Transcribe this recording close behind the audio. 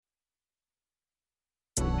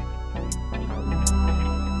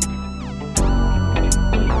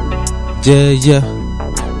Yeah.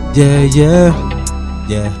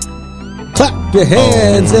 Clap your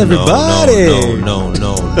hands, everybody. No.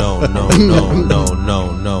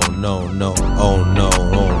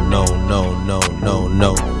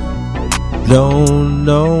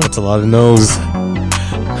 That's a lot of no's.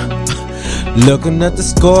 Looking at the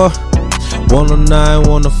score, 109,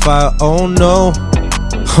 105. Oh no,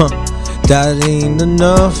 that ain't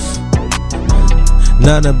enough.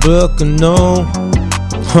 Not a Brooklyn, no.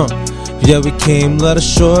 Yeah, we came a little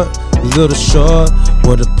short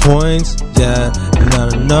with the points. Yeah,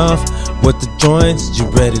 not enough with the joints. You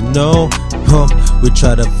already know. We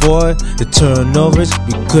tried to avoid the turnovers,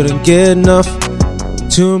 we couldn't get enough.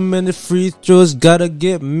 Too many free throws gotta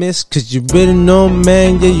get missed. Cause you really know,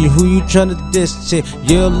 man, yeah, you who you tryna diss. Yeah,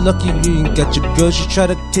 you're lucky you ain't got your girls you try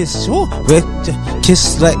to kiss. Ooh, with ya,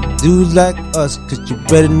 kiss like dudes like us. Cause you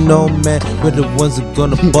better know, man, we're the ones that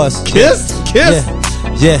gonna bust. Kiss?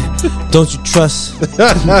 Yeah, don't you trust?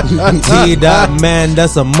 T-Dot, man,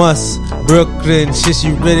 that's a must. Brooklyn, shit,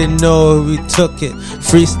 you really know we took it.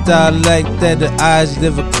 Freestyle like that, the eyes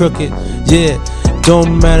never crooked. Yeah,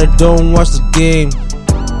 don't matter, don't watch the game.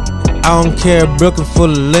 I don't care, Brooklyn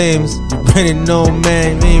full of lames. You already know,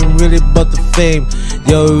 man, we ain't really about the fame.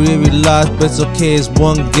 Yo, we lost, but it's okay, it's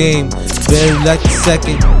one game. Very like the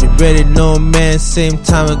second, you already know, man. Same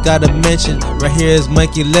time I gotta mention, right here is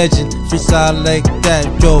Mikey Legend. Freestyle like that,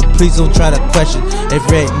 yo, please don't try to question. If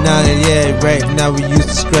right now we use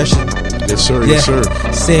discretion. Yes sir, yeah. Yes sir.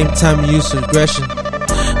 Same time you use aggression.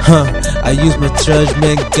 I use my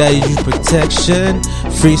judgment, gotta use protection.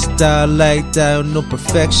 Freestyle like that, no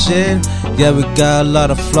perfection. Yeah, we got a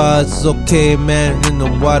lot of flaws, it's okay, man. In the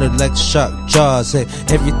water like shark jaws. Hey,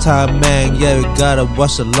 every time, man, yeah, we gotta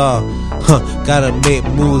watch the law. Gotta make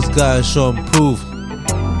moves, gotta show and prove.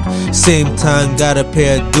 Same time, gotta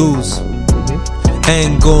pay our dues.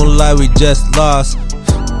 Ain't gonna lie, we just lost.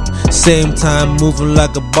 Same time, moving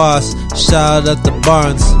like a boss. Shout out to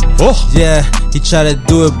Barnes. Oh. Yeah, he tried to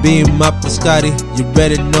do it, beam up to Scotty. You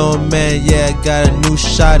better know, man, yeah, I got a new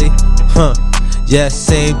shotty. Yeah,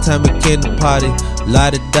 same time we came to party.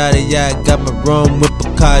 La-da-da-da, yeah, I got my rum with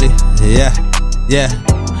Bacardi. Yeah,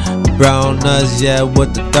 brown nuts, yeah,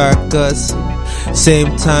 with the dark us.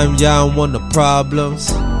 Same time, y'all don't want no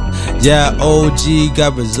problems. Yeah, OG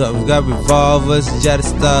got revolvers. Yeah, the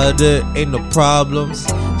starter, ain't no problems.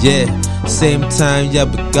 Yeah, same time, yeah,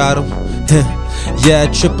 we got him.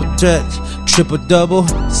 Yeah, triple threat, triple double.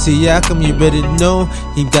 See, how come you better know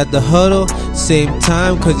he got the huddle. Same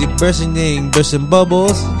time, cause he bursting, they ain't bursting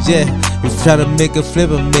bubbles. Yeah, we try to make a flip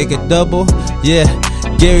and make a double. Yeah,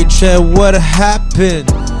 Gary Trent, what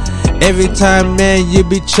happened? Every time, man, you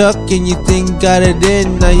be chucking, you think you got it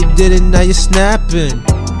in, now you did it, now you snapping.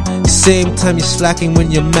 Same time you slacking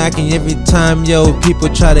when you're macking. Every time, yo, people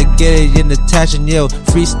try to get it in attaching. Yo,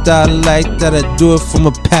 freestyle like that, I do it from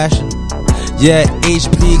a passion. Yeah,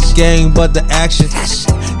 HB gang, but the action.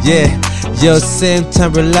 Yeah, yo, same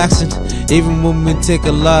time relaxing. Even when we take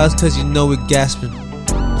a loss, cause you know we're gasping.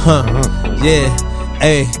 Yeah,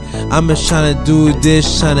 hey, I'm just trying to do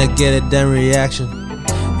this, trying to get a damn reaction.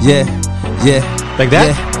 Yeah. Like that?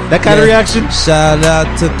 Yeah, that kind of reaction? Shout out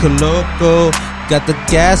to Coloco. Got the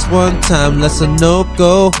gas one time, that's a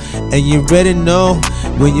no-go. And you already know,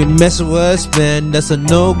 when you mess with us, man, that's a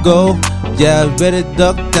no-go. Yeah, better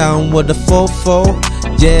duck down with the fofo.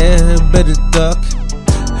 Yeah, better duck.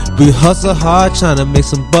 We hustle hard, tryna make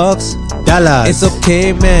some bucks. Dollars. It's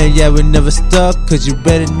okay, man, yeah, we never stuck. Cause you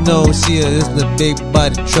better know, see us in the big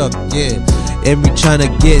body truck, yeah. And we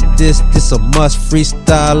tryna get this a must.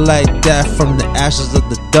 Freestyle like that, from the ashes of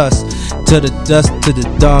the dust to the dust to the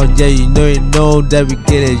dawn. Yeah, you know that we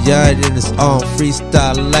get it young and it's on.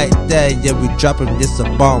 Freestyle like that, yeah, we dropping this a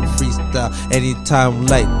bomb. Freestyle anytime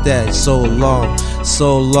like that. So long,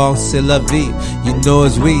 c'est la vie. You know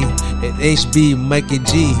it's we and HB, Mikey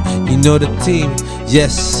G. You know the team,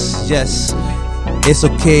 yes. It's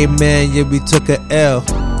okay, man, yeah, we took a L.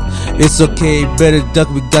 It's okay, better duck,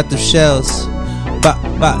 we got the shells.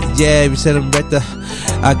 Yeah, we said them right there.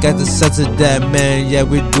 I got the sense of that, man, yeah,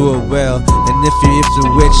 we do it well. And if you're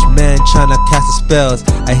a witch, man, tryna cast the spells,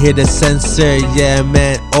 I hear the censor, yeah,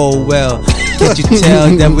 man, oh well. Can't you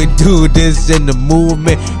tell that we do this in the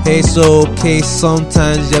movement? Hey, it's okay,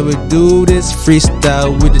 sometimes, yeah, we do this.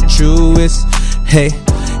 Freestyle with the truest. Hey,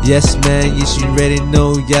 yes, man, yes, you already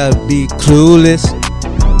know, yeah, be clueless.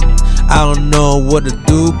 I don't know what to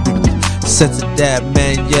do. Sense of that,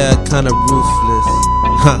 man, yeah, kinda ruthless.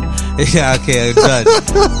 Yeah, okay, I'm done.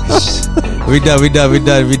 We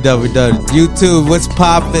done. YouTube, what's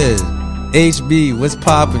poppin'? HB, what's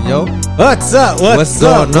poppin', yo? What's up? What's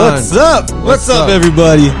up,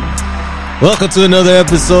 everybody? Welcome to another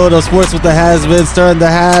episode of Sports with the Has-Beens, starring the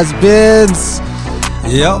Has-Beens.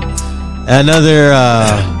 Yep. Another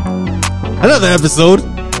episode.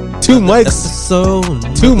 Two mics.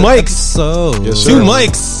 Two mics. Yes, Two sir.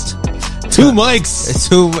 mics. Two mics. It's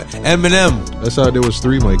two Eminem. That's how there was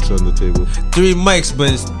 3 mics on the table. 3 mics,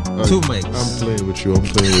 but it's two mics. I'm playing with you.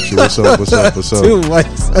 What's up? Two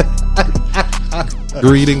mics.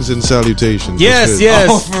 Greetings and salutations. Yes, That's it. yes.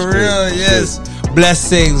 Oh, for real, yes.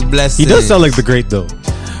 Blessings. He does sound like the great though.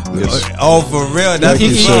 Yes. Oh, for real. You That's Thank you,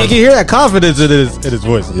 what's sir. up. can hear that confidence in his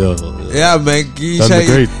voice. Yo. Yeah, man. He's That's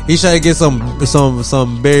the great. trying to get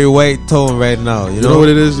some Barry White tone right now. You You know what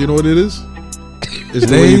it is? It's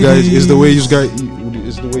the way you guys. It's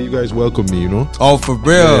the way you guys welcome me. You know. Oh, for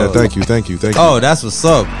real. Yeah. Thank you. Oh, that's what's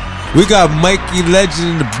up. We got Mikey Legend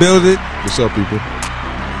in the building. What's up, people?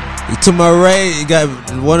 To my right, you got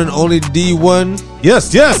one and only D1.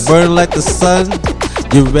 Yes. Burning like the sun.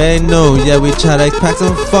 You already know, yeah, we try to pack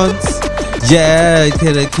some funds. Yeah, you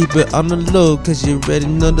gotta keep it on the low, cause you already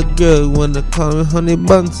know the girl wanna call me honey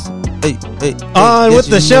buns. Hey. On with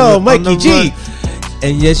you the know show, on Mikey the G. run.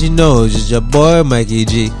 And yes, you know, it's just your boy, Mikey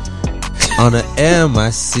G. On the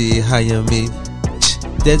MIC, how you mean?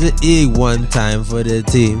 There's an E one time for the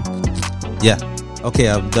team. Yeah. Okay,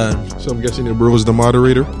 I'm done. So I'm guessing your bro was the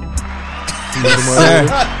moderator.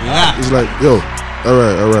 Yeah. He's like, yo, all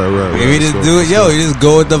right. We just do it, yo. You just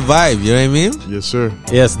go with the vibe. You know what I mean? Yes, sir.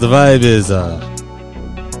 Yes, the vibe is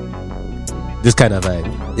this kind of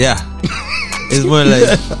vibe. Yeah. It's more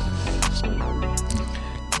like.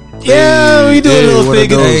 Yeah, we do a little one of thing.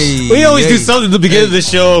 those. We always do something at the beginning of the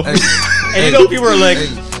show. And you know, people are like,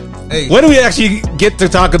 Hey. when do we actually get to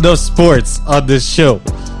talk enough sports on this show?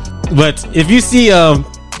 But if you see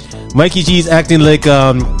Mikey G's acting like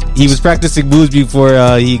he was practicing moves before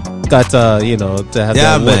he got to have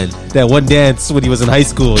that one dance when he was in high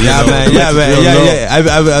school. Yeah, man. Yeah. I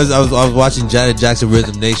was watching Janet Jackson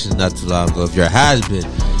Rhythm Nation not too long ago. If you're a has-been,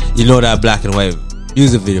 you know that black and white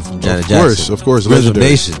music video from Janet Jackson. Of course, Rhythm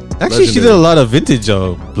legendary. Nation. Actually, she did a lot of vintage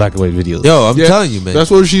black and white videos. Yo, I'm Yeah, telling you, man.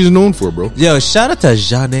 That's what she's known for, bro. Yo, shout out to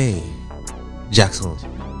Janet Jackson.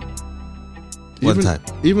 One time.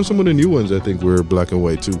 Even some of the new ones, I think, were black and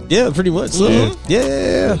white too. Yeah, pretty much. So,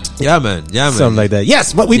 yeah. Yeah, man. Something like that.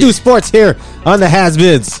 Yes, but we do sports here on the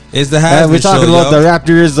Has-Beens. It's the has-been We're talking show, about yo. the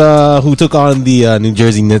Raptors who took on the New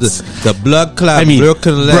Jersey Nets. The blood clot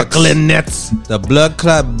Brooklyn Nets. The blood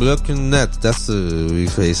clot Brooklyn Nets. That's we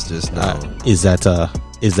face just now. Is that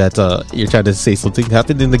you're trying to say something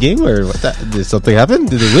happened in the game, or did something happen?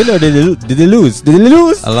 Did they win or did they lose? Did they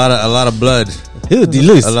lose? A lot of blood. Who did they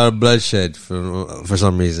lose? A lot of bloodshed for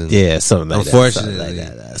some reason. Yeah, something like Unfortunately.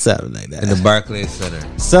 that. Something like that. In the Barclays Center.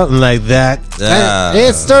 Something like that. Yeah.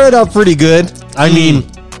 It started out pretty good. I mean,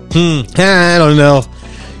 I don't know.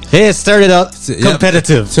 It started out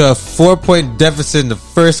competitive. To a 4-point deficit in the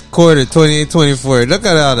first quarter, 28-24. Look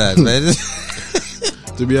at all that, man.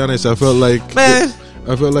 To be honest, I felt like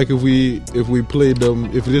if we played them,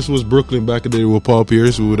 if this was Brooklyn back in the day with Paul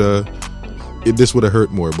Pierce, this would have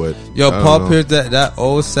hurt more. But Yo, I don't Paul know. Pierce, that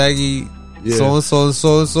old saggy, Yeah.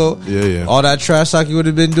 so. Yeah. All that trash talk he would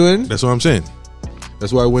have been doing. That's what I'm saying.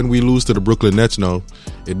 That's why when we lose to the Brooklyn Nets now,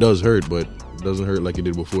 it does hurt, but it doesn't hurt like it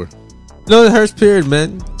did before. No, it hurts. Period,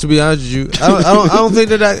 man. To be honest with you, I don't think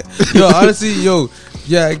that. Yo, honestly,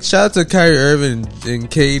 yeah. Shout out to Kyrie Irving and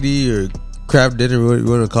KD or Crab Dinner, what you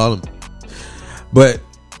want to call him. But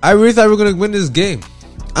I really thought we were gonna win this game.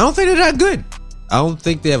 I don't think they're that good. I don't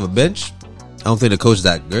think they have a bench. I don't think the coach is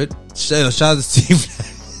that good. Shout out to Steve.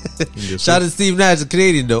 Shout out to Steve Nash, the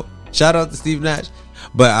Canadian though. Shout out to Steve Nash.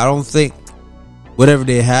 But I don't think whatever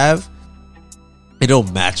they have, it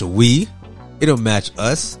don't match we. It don't match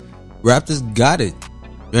us. Raptors got it. You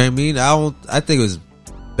know what I mean? I think it was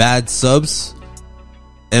bad subs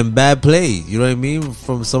and bad play. You know what I mean?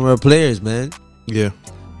 From some of our players, man. Yeah.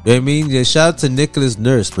 You know what I mean? Yeah, shout out to Nicholas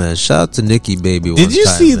Nurse, man. Shout out to Nikki, baby. Did you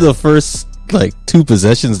see the first 2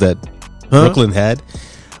 possessions that Brooklyn had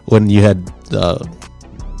when you had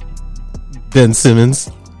Ben Simmons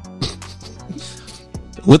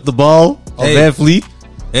with the ball on Van Fleet?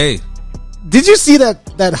 Hey. Did you see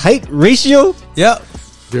that height ratio? Yep.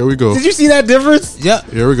 There we go. Did you see that difference? Yep.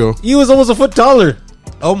 Here we go. He was almost a foot taller.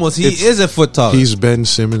 Almost. He is a foot taller. He's Ben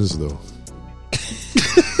Simmons though.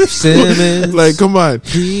 Simmons. Like, come on.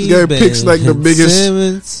 This guy picks like the biggest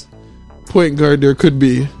Simmons. point guard there could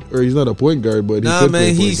be. Or he's not a point guard, but he Nah, could man, play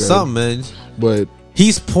point he's guard. something, man. But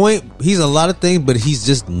He's a lot of things, but he's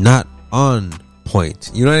just not on point.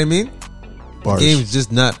 You know what I mean? bars. The game's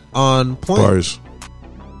just not on point. Bars.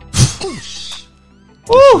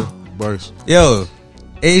 Woo! Bars. Yo,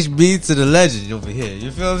 HB to the legend over here.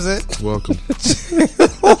 You feel what I'm saying? Welcome. I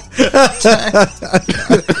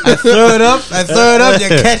throw it up, you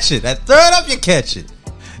catch it. I throw it up, you catch it.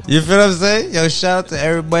 You feel what I'm saying? Yo, shout out to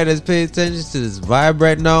everybody that's paying attention to this vibe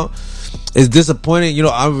right now. It's disappointing, you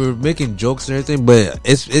know. I'm making jokes and everything, but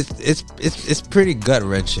it's pretty gut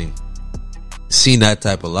wrenching seeing that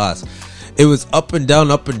type of loss. It was up and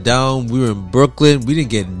down, up and down. We were in Brooklyn. We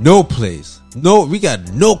didn't get no plays. No, we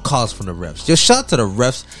got no calls from the refs. Yo, shout out to the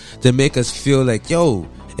refs that make us feel like, yo,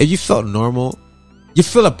 if you felt normal, you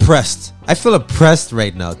feel oppressed. I feel oppressed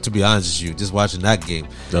right now, to be honest with you, just watching that game.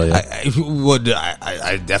 Oh, yeah.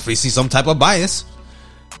 I definitely see some type of bias.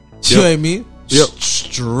 You know what I mean? Yep.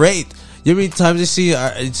 Straight. You know how many times you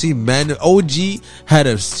see man, OG he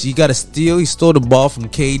got a steal. He stole the ball from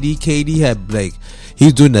KD. KD had like, he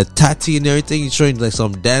was doing the tati and everything. He's showing like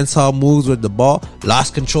some dance hall moves with the ball.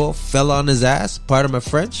 Lost control, fell on his ass. Pardon my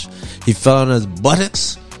French. He fell on his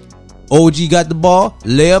buttocks. OG got the ball,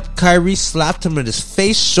 layup. Kyrie slapped him in his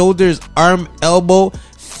face, shoulders, arm, elbow,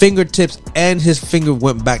 fingertips, and his finger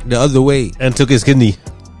went back the other way. And took his kidney.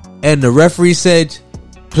 And the referee said,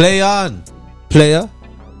 "Play on, player."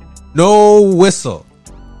 No whistle.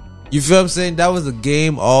 You feel what I'm saying? That was a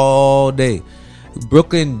game all day.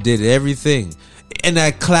 Brooklyn did everything. And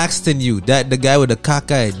that Claxton, the guy with the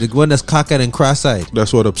cockeyed, the one that's cockeyed and cross-eyed.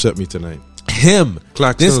 That's what upset me tonight. Him.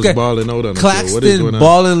 Claxton's balling out on the Claxton field. What is going on?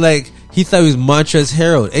 balling like he thought he was Montrezl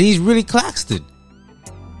Harrell. And he's really Claxton.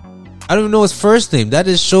 I don't even know his first name. That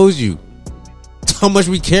just shows you how much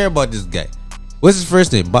we care about this guy. What's his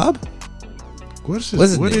first name? Bob? What is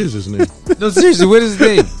his name? No, seriously, what is his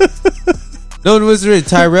name? No, what's his name?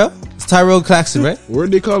 Tyrell? It's Tyrell Claxton, right?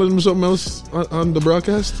 Weren't they calling him something else on the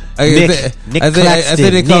broadcast? Nick I Claxton.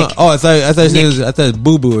 think they call. Nick. Oh, I thought his name was. I thought it was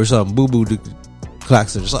Boo Boo or something. Boo Boo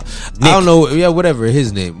Claxton or something. I don't know. Yeah, whatever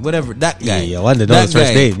his name. Whatever that guy. Yeah, I wanted to know his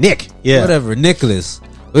first name. Nick. Yeah. Whatever. Nicholas.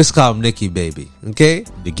 Let's call him Nicky Baby. Okay.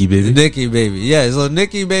 Nicky Baby. Nicky Baby. Yeah. So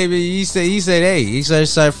Nicky Baby, he said, hey, he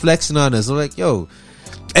started flexing on us. I'm like, yo.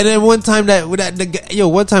 And then one time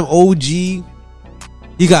one time OG, he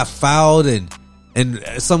got fouled and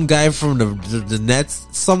some guy from the Nets,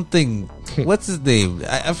 something, what's his name?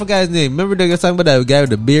 I forgot his name. Remember they were talking about that guy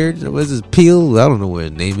with the beard? What's his Peel? I don't know what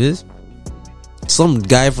his name is. Some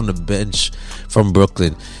guy from the bench from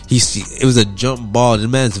Brooklyn. It was a jump ball. The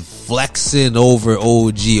man's flexing over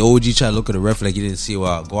OG. OG tried to look at the ref like he didn't see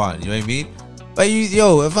what go on. You know what I mean? But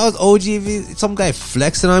if I was OG, some guy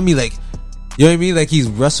flexing on me like, you know what I mean? Like he's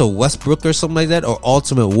Russell Westbrook or something like that, or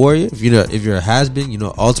Ultimate Warrior. If you're a has-been,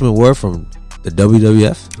 Ultimate Warrior from the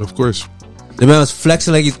WWF. Of course. The man was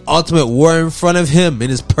flexing like he's Ultimate Warrior in front of him in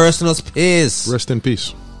his personal space. Rest in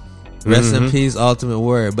peace. Rest in peace, Ultimate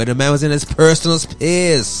Warrior. But the man was in his personal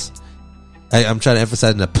space. I'm trying to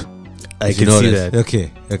emphasize the P. I can see that.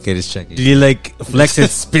 Okay, just checking. Did he like flex and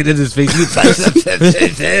spit in his face? He was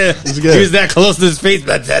that close to his face.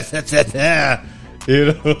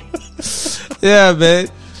 Yeah, man.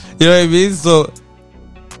 You know what I mean? So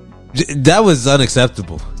that was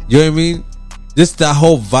unacceptable. You know what I mean? Just that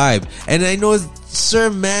whole vibe. And I know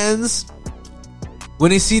certain mans,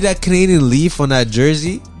 when they see that Canadian leaf on that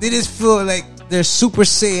jersey, they just feel like they're Super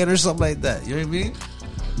Saiyan or something like that. You know what I mean?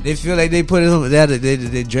 They feel like they put it on that.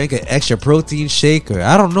 They drank an extra protein shake, or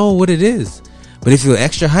I don't know what it is, but they feel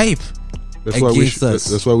extra hype. That's why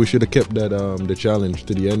we should have kept that the challenge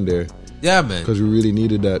to the end there. Yeah, man. Because we really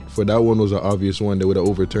needed that. For that one was an obvious one. They would have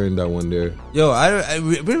overturned that one there. Yo,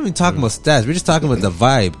 we don't even talking about stats. We're just talking about the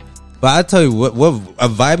vibe. But I tell you what a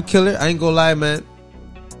vibe killer. I ain't gonna lie, man.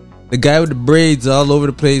 The guy with the braids all over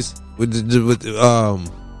the place with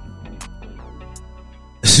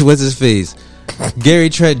what's his face? Gary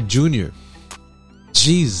Trent Jr.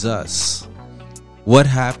 Jesus, what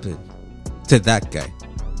happened to that guy?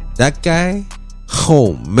 That guy.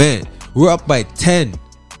 Oh man, we're up by 10.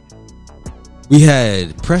 We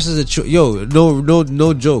had pressures at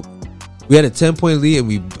no joke. We had a 10-point lead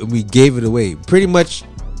and we gave it away. Pretty much,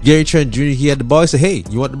 Gary Trent Jr. He had the ball. He said, "Hey,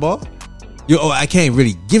 you want the ball? I can't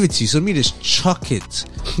really give it to you, so let me just chuck it,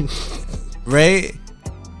 right?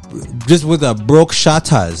 Just with a broke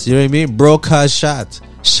shotas. You know what I mean? Broke shot,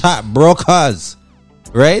 broke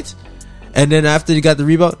right? And then after you got the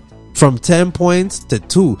rebound, from 10 points to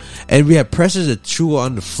 2, and we had pressures at 2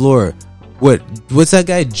 on the floor. What's that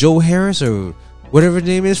guy? Joe Harris or whatever his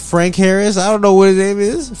name is? Frank Harris? I don't know what his name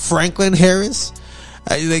is. Franklin Harris?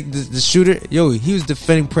 Like the shooter. Yo, he was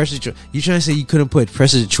defending pressure. You trying to say you couldn't put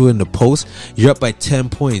pressure to in the post? You're up by 10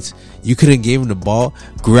 points. You couldn't give him the ball.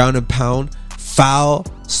 Ground and pound. Foul.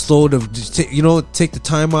 Slow to, take the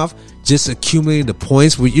time off. Just accumulating the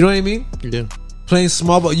points. You know what I mean? Yeah. playing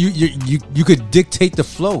small ball. You could dictate the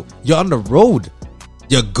flow. You're on the road.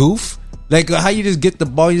 You goof. Like how you just get the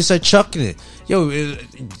ball, you just start chucking it. Yo,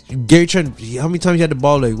 Gary Trent, how many times he had the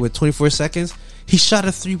ball? Like with 24 seconds, he shot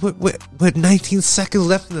a three with 19 seconds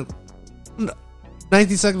left in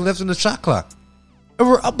the shot clock. And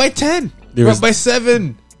we're up by 10. We're up by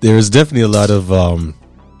 7. There was definitely a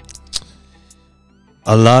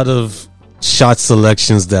lot of shot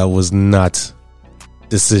selections that was not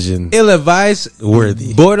decision ill-advised,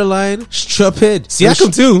 worthy, borderline, stupid.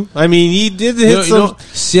 Siakam too. I mean, he did hit some.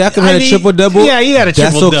 Siakam had a triple double. Yeah, he had a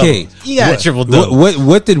triple double. That's okay. He had a triple double.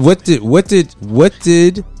 What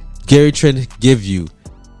did Gary Trent give you?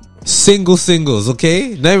 Singles,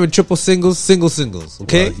 okay? Not even triple singles,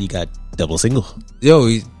 okay? Well, he got double single. Yo,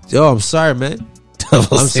 I'm sorry, man.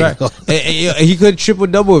 Double single. Sorry. He could triple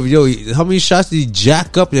double. Yo, how many shots did he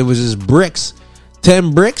jack up? It was just bricks.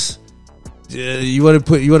 10 bricks. You want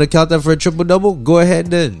to count that for a triple double? Go ahead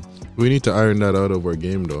then. We need to iron that out of our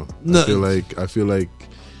game, though. No. I feel like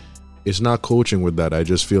it's not coaching with that. I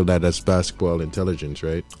just feel that that's basketball intelligence,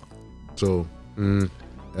 right? So,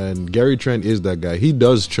 and Gary Trent is that guy. He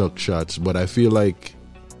does chuck shots, but I feel like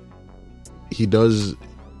he does.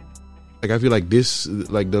 Like I feel like this,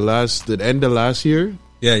 like the end of last year.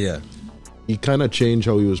 Yeah. He kind of changed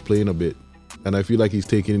how he was playing a bit, and I feel like he's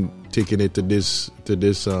taking it to this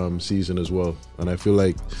season as well. And I feel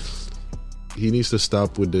like he needs to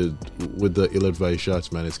stop with the ill-advised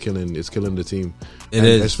shots, man. It's killing the team. It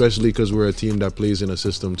is, especially because we're a team that plays in a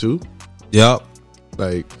system too. Yep.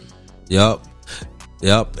 Yep.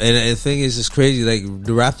 And the thing is, it's crazy. Like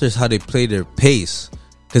the Raptors, how they play their pace.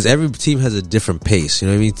 Because every team has a different pace. You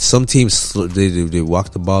know what I mean? Some teams, they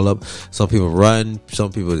walk the ball up. Some people run. Some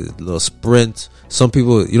people, a little sprint. Some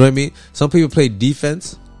people, you know what I mean? Some people play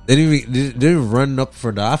defense. They didn't run up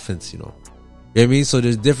for the offense, you know? You know what I mean? So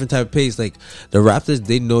there's different type of pace. Like the Raptors,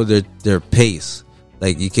 they know their pace.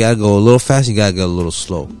 Like you gotta go a little fast, you gotta go a little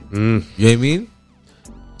slow. You know what I mean?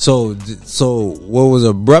 So what was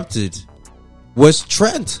abrupted was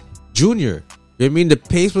Trent Jr. You know what I mean? The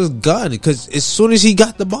pace was gone because as soon as he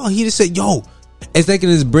got the ball, he just said, yo. It's like in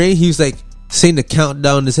his brain, he was like saying the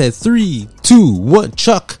countdown in his head. 3, 2, 1,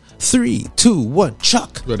 chuck. 3, 2, 1,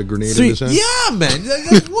 chuck. Got a grenade in his hand? Yeah, man.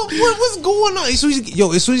 Like, what's going on? As soon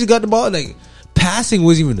as he got the ball, like passing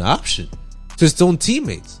wasn't even an option to his own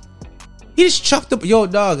teammates. He just chucked up. Yo,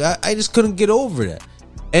 dog, I just couldn't get over that.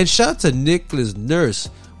 And shout out to Nicholas Nurse,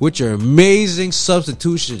 with your amazing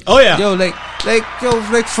substitution. Oh yeah. Yo, like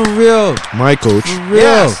for real. My coach. For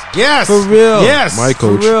real. Yes. For real. Yes. My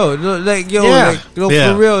coach. For real. No, like yo, yeah.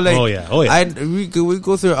 For real. Like Oh yeah. we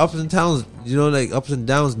go through ups and downs, you know, like ups and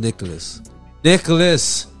downs, Nicholas. Nick,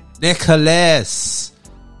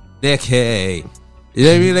 hey. You know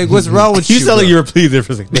what I mean? Like, what's wrong with you? You sound like you were pleading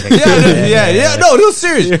for a second. Yeah. No,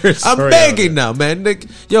 serious. I'm begging now, man. Like,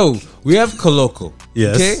 yo, we have Coloco.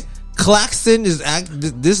 Yes. Okay? Claxton is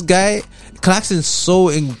this guy. Claxton's so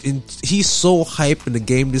he's so hype in the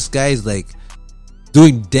game. This guy is like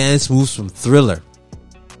doing dance moves from Thriller.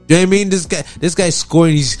 You know what I mean? This guy's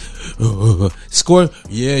scoring. He's scoring.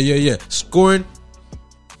 Yeah. Scoring,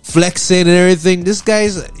 flexing and everything. This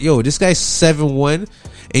guy's 7'1", and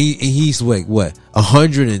he's like what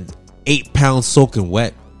 108 pounds soaking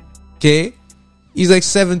wet. Okay, he's like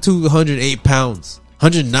 7'2", 108 pounds,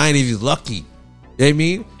 109 if he's lucky. You know what I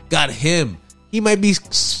mean? Got him. He might be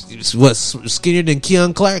skinnier than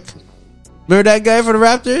Keon Clark. Remember that guy for the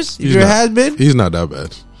Raptors? Has been. He's not that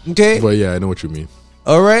bad. Okay, but yeah, I know what you mean.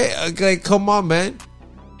 All right, okay, come on, man.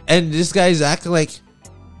 And this guy's acting like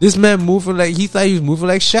this man moving like he thought he was moving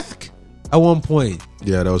like Shaq at one point.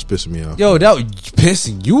 Yeah, that was pissing me off. Yo, that was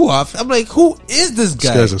pissing you off. I'm like, who is this guy?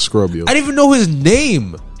 This guy's a scrub, yo. I didn't even know his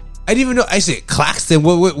name. I didn't even know. I said Claxton.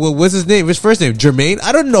 What's his name? His first name? Jermaine?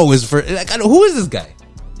 I don't know his first. Like, who is this guy?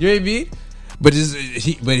 You know what I mean? But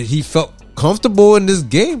he felt comfortable in this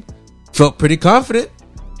game. Felt pretty confident.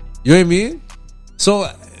 You know what I mean? So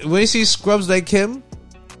when you see scrubs like him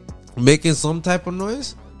making some type of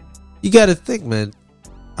noise, you gotta think, man,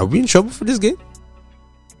 are we in trouble for this game?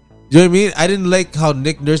 You know what I mean? I didn't like how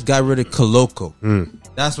Nick Nurse got rid of Coloco.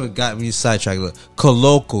 That's what got me sidetracked.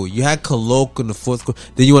 Coloco. You had Coloco in the fourth quarter.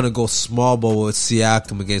 Then you want to go small ball with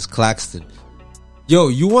Siakam against Claxton. Yo,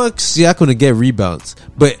 you want Siakam to get rebounds,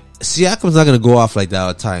 but Siakam's not going to go off like that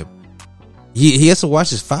all the time. He has to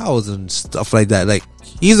watch his fouls and stuff like that. Like,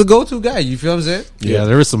 he's a go-to guy. You feel what I'm saying? Yeah,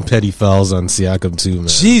 there were some petty fouls on Siakam too, man.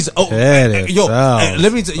 Jeez.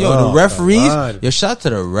 Let me tell you, the referees. God. Yo, shout out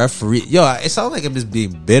to the referee. Yo, it sounds like I'm just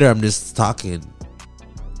being bitter. I'm just talking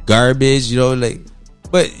garbage, you know, like.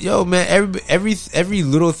 But yo, man, every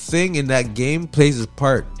little thing in that game plays its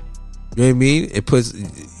part. You know what I mean? It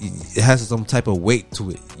has some type of weight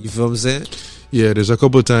to it. You feel what I'm saying? Yeah, there's a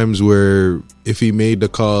couple of times where if he made the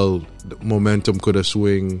call, the momentum could have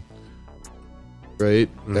swing, right?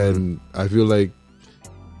 And I feel like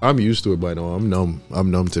I'm used to it by now. I'm numb. I'm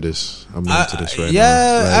numb to this. I'm numb to this right now.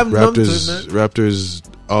 Yeah, I'm numb to it, man. Raptors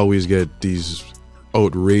always get these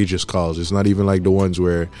outrageous calls. It's not even like the ones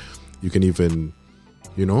where you can even,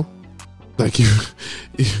 like you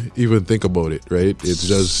even think about it, right? It's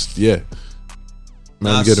just,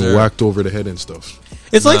 man's getting whacked over the head and stuff.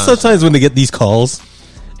 It's like sometimes when they get these calls,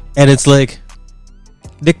 and it's like,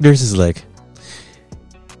 Nick Nurse is like,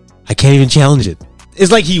 I can't even challenge it.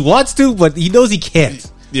 It's like he wants to, but he knows he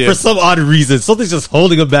can't. Yeah. For some odd reason. Something's just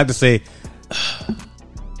holding him back to say,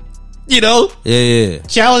 Yeah.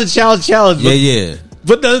 Challenge. Yeah.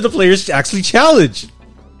 But none of the players actually challenge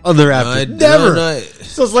on the Raptors. Never. No.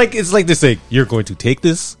 So it's like they're saying, you're going to take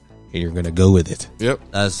this and you're going to go with it. Yep.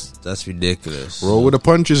 That's ridiculous. Roll with the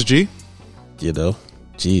punches, G.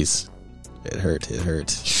 Jeez. It hurt.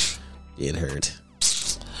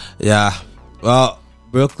 Yeah. Well,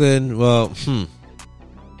 Brooklyn, when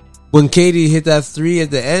KD hit that 3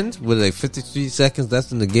 at the end with like 53 seconds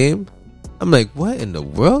left in the game, I'm like, what in the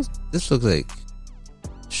world? This looks like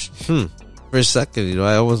for a second,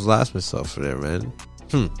 I almost lost myself for there, man.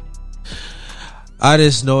 I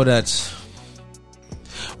just know that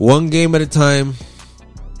one game at a time,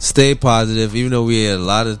 stay positive, even though we had a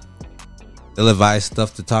lot of ill-advised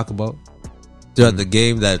stuff to talk about throughout the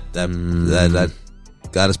game that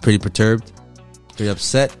got us pretty perturbed, pretty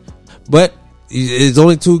upset. But it's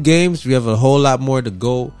only 2 games. We have a whole lot more to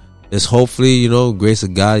go. It's hopefully, grace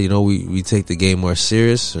of God, we take the game more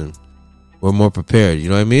serious and we're more prepared. You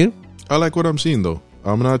know what I mean? I like what I'm seeing though.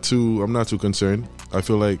 I'm not too concerned. I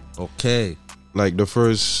feel like like the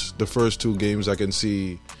first 2 games I can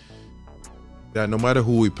see that no matter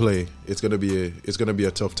who we play, it's gonna be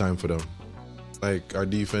a tough time for them. Like our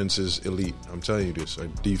defense is elite. I'm telling you this. Our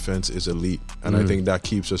defense is elite, and I think that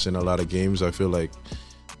keeps us in a lot of games. I feel like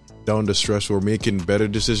down the stretch we're making better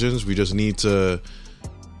decisions. We just need to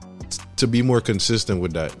be more consistent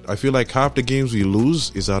with that. I feel like half the games we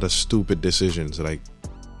lose is out of stupid decisions, like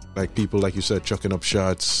people, like you said, chucking up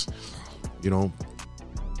shots,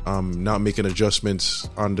 not making adjustments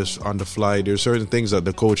on the fly. There's certain things that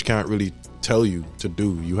the coach can't really tell you to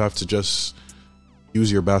do. You have to just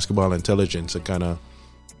use your basketball intelligence and kind of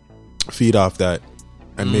feed off that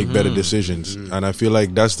and make better decisions. And I feel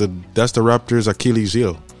like that's the Raptors' Achilles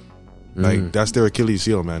heel. Like that's their Achilles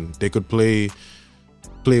heel, man. They could play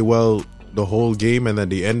well the whole game, and at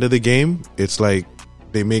the end of the game, it's like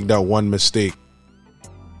they make that one mistake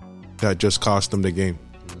that just cost them the game.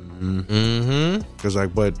 Because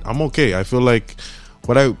but I'm okay. I feel like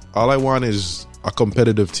all I want is a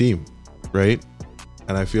competitive team, right?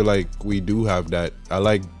 And I feel like we do have that. I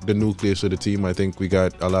like the nucleus of the team. I think we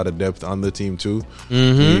got a lot of depth on the team too.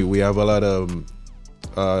 We have a lot of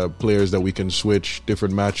players that we can switch,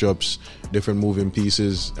 different matchups, different moving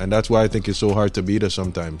pieces, and that's why I think it's so hard to beat us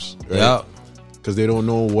sometimes, right? Yeah, because they don't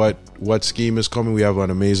know what scheme is coming. We have an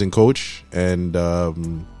amazing coach, and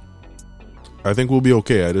I think we'll be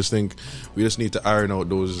okay. I just think we just need to iron out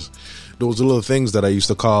those little things that I used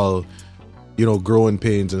to call, growing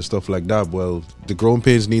pains and stuff like that. Well, the growing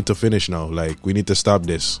pains need to finish now. Like, we need to stop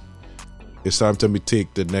this. It's time to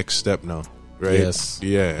take the next step now. Right? Yes.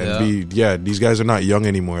 Yeah, and these guys are not young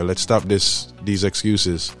anymore. Let's stop these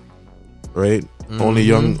excuses. Right? Only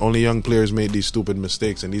young players made these stupid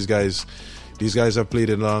mistakes, and these guys have played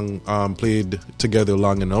together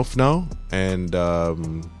long enough now, and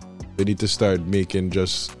they need to start making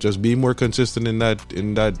just be more consistent in that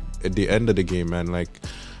at the end of the game, man. Like,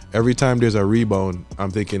 every time there's a rebound,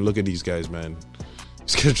 I'm thinking, look at these guys, man.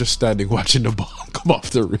 These guys just standing watching the ball come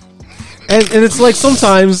off the rim. And it's like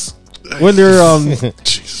sometimes when they're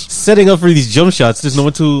setting up for these jump shots, there's no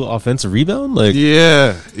one to offensive rebound. Like,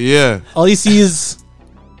 yeah. All you see is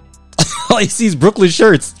Brooklyn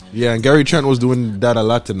shirts. Yeah, and Gary Trent was doing that a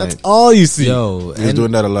lot tonight. That's all you see. He was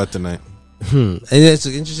doing that a lot tonight. And it's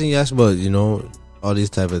interesting you ask about all these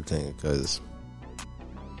type of things, because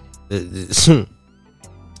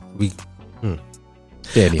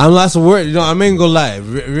I'm lost of word. I'm ain't gonna lie.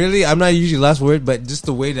 Really, I'm not usually lost of word, but just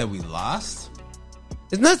the way that we lost,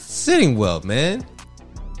 it's not sitting well, man.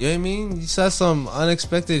 You know what I mean? You saw some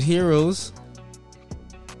unexpected heroes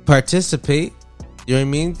participate. You know what I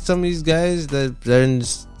mean? Some of these guys that are in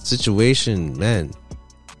this situation, man.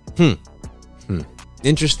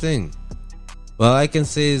 Interesting. Well, I can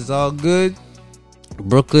say it's all good.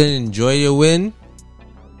 Brooklyn, enjoy your win.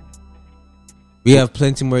 We have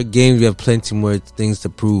plenty more games. We have plenty more things to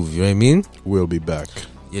prove. You know what I mean? We'll be back.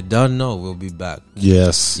 You don't know. We'll be back.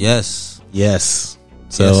 Yes. Yes. Yes.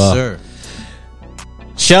 So, yes, sir.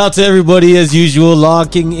 Shout out to everybody as usual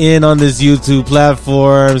locking in on this YouTube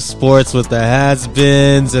platform, Sports with the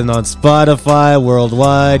Has-Beens, and on Spotify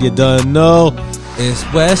worldwide. You don't know. It's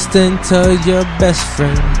Weston, tell your best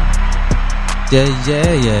friend.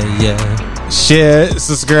 Yeah. Share,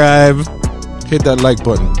 subscribe, hit that like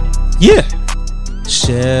button. Yeah.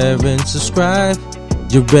 Share and subscribe.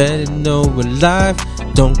 You already know we're live.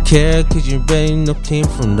 Don't care cause you already know came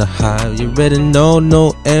from the hive. You already know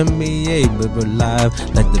no NBA, but we're live.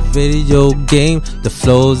 Like the video game, the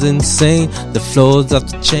flow's insane. The flow's off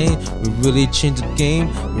the chain. We really change the game.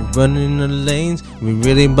 We're running the lanes. We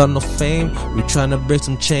really about no fame. We're trying to break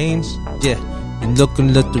some chains. Yeah, you're looking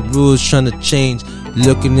at the rules trying to change.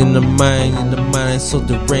 Looking in the mind so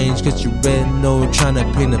deranged. Cause you already know we're trying to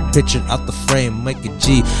paint a picture out the frame. Mike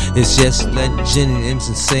G, it's just legend and it's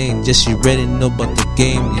insane. Just you already know about the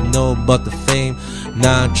game, you know about the fame.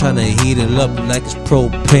 Now I'm trying to heat it up like it's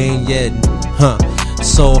propane. Yeah,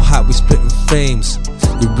 so hot we spitting flames.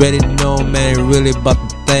 You already know, man, really about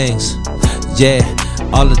the things. Yeah,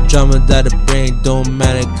 all the drama that the brain don't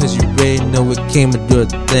matter. Cause you already know we came to do a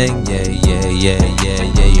thing. Yeah,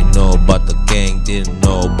 you know about the gang. Didn't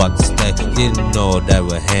know about the stain. Didn't know that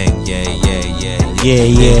we hang. Yeah.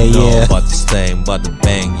 Didn't know about the stain, about the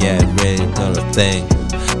bang. Yeah, ready to do the thing.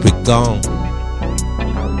 We gone.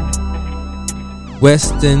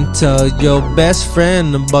 Weston, tell your best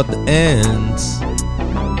friend about the ends.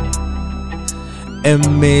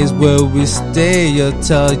 MA's where we stay, you'll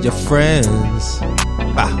tell your friends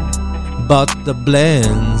about the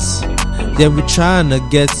blends. Yeah, we tryna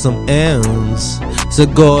get some M's, so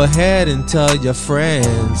go ahead and tell your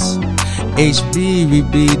friends. HB, we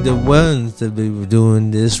be the ones that be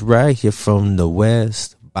doing this right here from the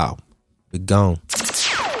West. Wow, we gone.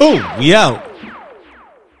 Oh, we out.